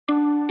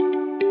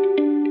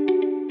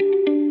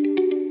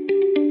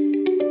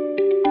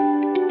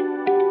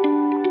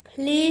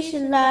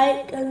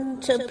like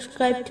and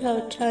subscribe to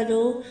our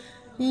channel.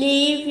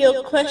 Leave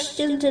your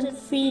questions and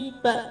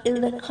feedback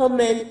in the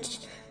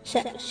comments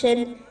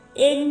section.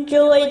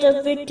 Enjoy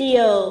the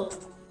video.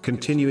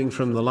 Continuing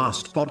from the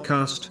last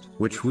podcast,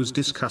 which was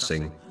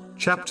discussing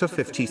chapter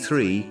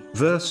 53,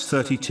 verse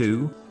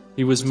 32.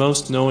 He was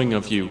most knowing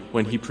of you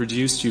when he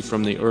produced you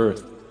from the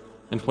earth,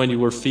 and when you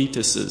were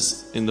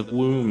fetuses in the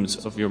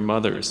wombs of your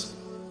mothers.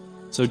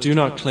 So do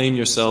not claim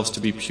yourselves to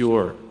be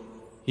pure.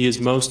 He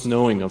is most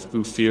knowing of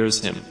who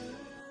fears him.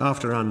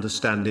 After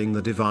understanding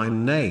the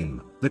divine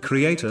name, the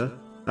Creator,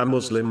 a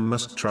Muslim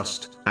must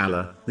trust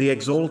Allah, the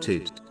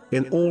Exalted,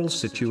 in all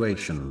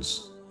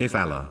situations. If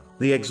Allah,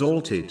 the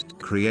Exalted,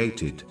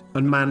 created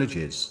and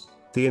manages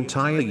the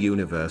entire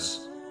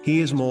universe,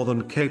 He is more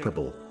than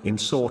capable in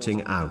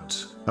sorting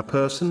out a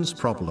person's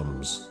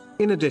problems.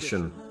 In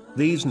addition,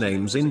 these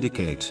names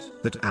indicate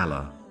that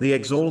Allah, the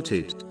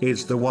Exalted,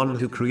 is the one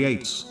who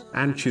creates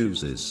and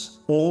chooses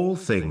all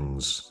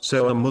things.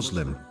 So a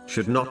Muslim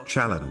should not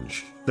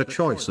challenge the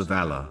choice of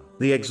Allah,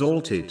 the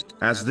Exalted,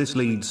 as this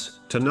leads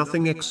to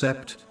nothing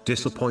except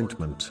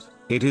disappointment.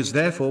 It is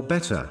therefore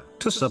better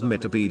to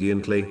submit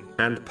obediently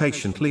and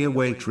patiently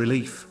await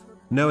relief,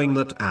 knowing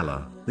that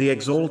Allah, the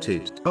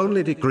Exalted,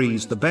 only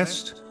decrees the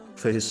best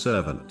for His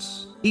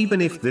servants.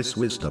 Even if this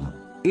wisdom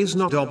is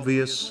not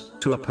obvious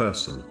to a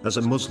person as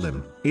a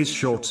Muslim is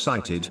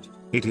short-sighted,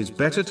 it is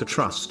better to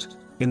trust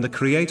in the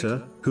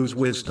Creator, whose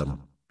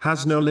wisdom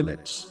has no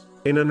limits.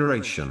 In a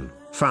narration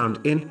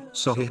found in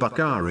Sahih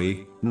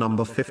Bukhari,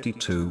 number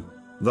 52,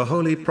 the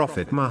Holy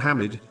Prophet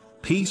Muhammad,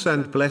 peace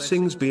and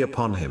blessings be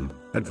upon him,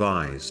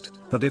 advised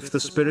that if the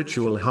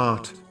spiritual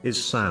heart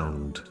is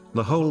sound,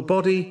 the whole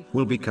body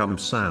will become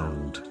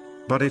sound.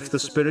 But if the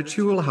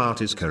spiritual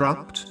heart is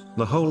corrupt,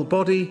 the whole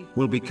body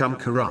will become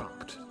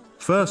corrupt.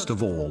 First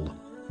of all,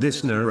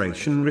 this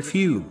narration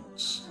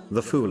refutes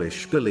the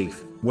foolish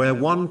belief where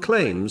one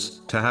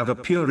claims to have a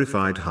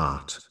purified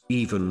heart,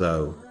 even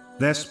though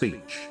their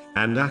speech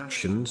and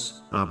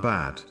actions are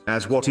bad,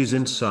 as what is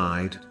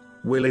inside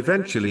will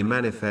eventually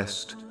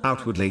manifest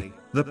outwardly.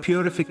 The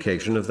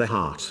purification of the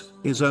heart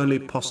is only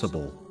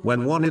possible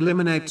when one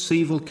eliminates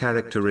evil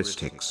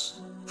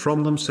characteristics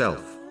from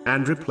themselves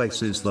and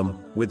replaces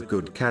them with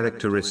good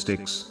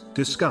characteristics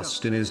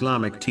discussed in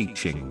Islamic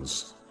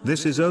teachings.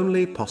 This is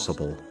only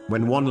possible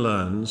when one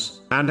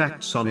learns and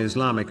acts on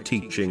Islamic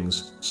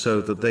teachings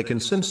so that they can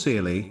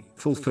sincerely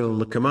fulfill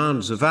the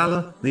commands of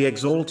Allah, the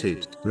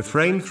Exalted,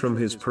 refrain from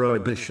His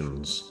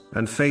prohibitions,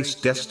 and face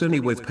destiny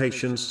with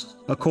patience,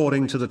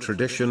 according to the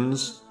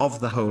traditions of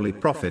the Holy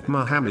Prophet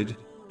Muhammad,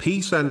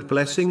 peace and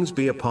blessings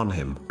be upon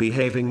him.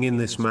 Behaving in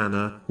this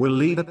manner will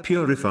lead a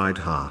purified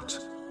heart.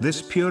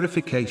 This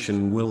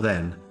purification will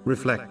then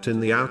reflect in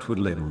the outward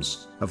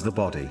limbs of the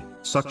body,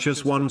 such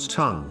as one's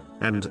tongue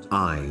and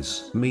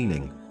eyes,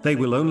 meaning they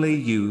will only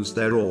use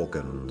their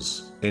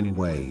organs in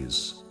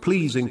ways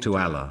pleasing to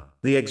Allah,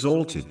 the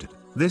Exalted.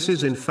 This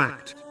is in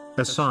fact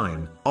a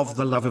sign of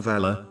the love of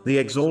Allah, the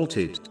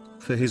Exalted,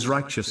 for His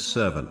righteous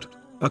servant.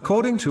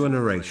 According to a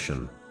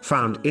narration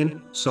found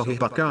in Sahih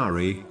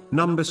Bukhari,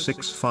 number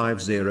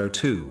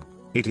 6502,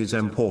 it is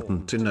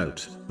important to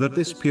note that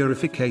this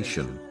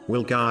purification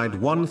will guide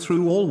one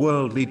through all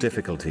worldly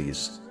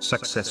difficulties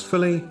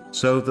successfully,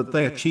 so that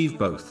they achieve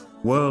both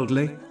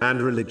worldly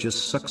and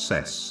religious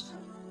success.